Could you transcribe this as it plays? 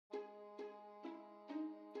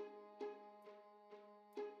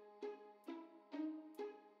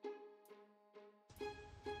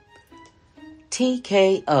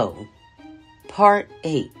TKO, Part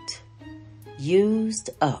 8, Used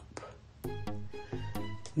Up.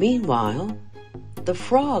 Meanwhile, the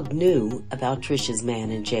frog knew about Tricia's man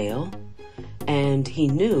in jail, and he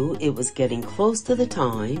knew it was getting close to the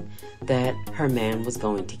time that her man was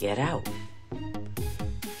going to get out.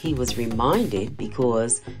 He was reminded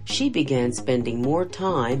because she began spending more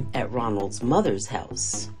time at Ronald's mother's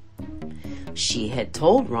house. She had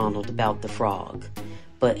told Ronald about the frog,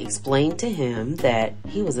 but explained to him that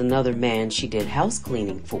he was another man she did house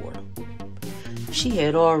cleaning for. She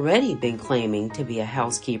had already been claiming to be a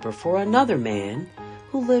housekeeper for another man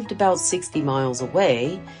who lived about 60 miles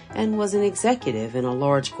away and was an executive in a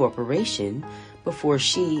large corporation before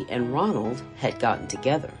she and Ronald had gotten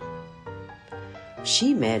together.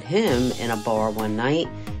 She met him in a bar one night,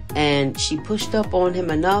 and she pushed up on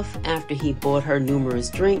him enough after he bought her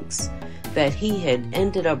numerous drinks that he had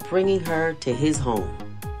ended up bringing her to his home.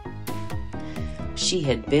 She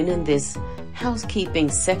had been in this housekeeping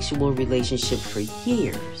sexual relationship for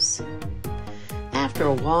years. After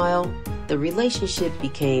a while, the relationship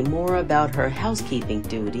became more about her housekeeping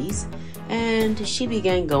duties, and she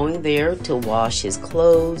began going there to wash his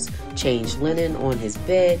clothes, change linen on his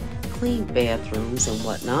bed, clean bathrooms and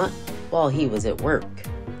whatnot while he was at work.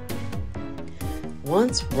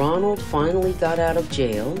 Once Ronald finally got out of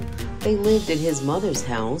jail, they lived at his mother's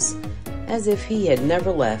house as if he had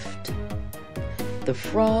never left. The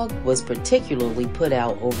frog was particularly put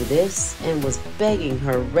out over this and was begging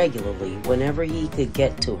her regularly whenever he could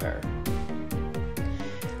get to her.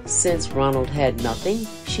 Since Ronald had nothing,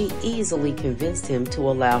 she easily convinced him to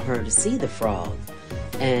allow her to see the frog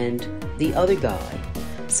and the other guy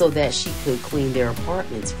so that she could clean their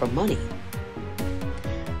apartments for money.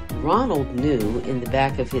 Ronald knew in the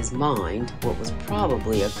back of his mind what was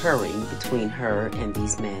probably occurring between her and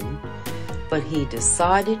these men, but he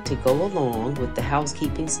decided to go along with the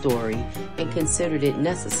housekeeping story and considered it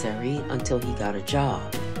necessary until he got a job.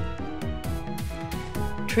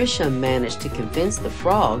 Tricia managed to convince the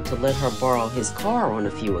frog to let her borrow his car on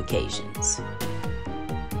a few occasions.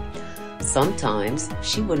 Sometimes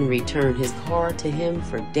she wouldn't return his car to him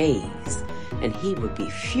for days, and he would be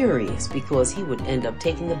furious because he would end up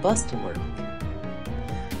taking the bus to work.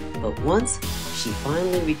 But once she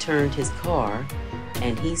finally returned his car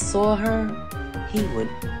and he saw her, he would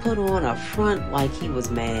put on a front like he was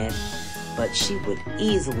mad, but she would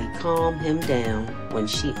easily calm him down when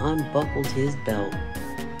she unbuckled his belt,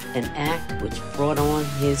 an act which brought on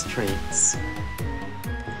his trance.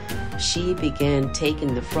 She began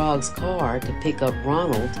taking the frog's car to pick up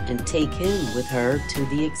Ronald and take him with her to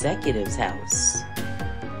the executive's house.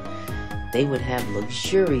 They would have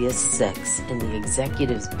luxurious sex in the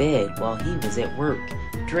executive's bed while he was at work,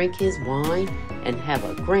 drink his wine, and have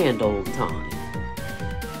a grand old time.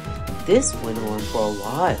 This went on for a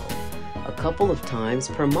while, a couple of times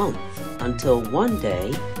per month, until one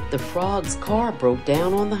day the frog's car broke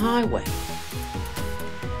down on the highway.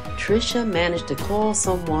 Tricia managed to call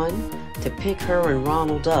someone to pick her and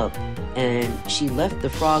Ronald up, and she left the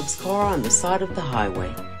frog's car on the side of the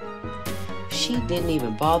highway. She didn't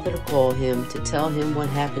even bother to call him to tell him what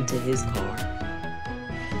happened to his car.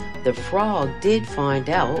 The frog did find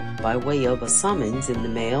out by way of a summons in the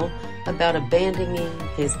mail about abandoning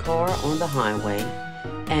his car on the highway,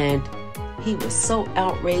 and he was so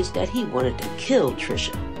outraged that he wanted to kill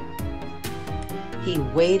Tricia. He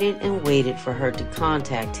waited and waited for her to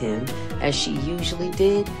contact him as she usually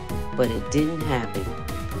did, but it didn't happen.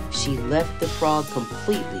 She left the frog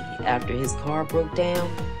completely after his car broke down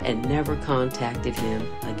and never contacted him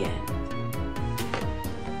again.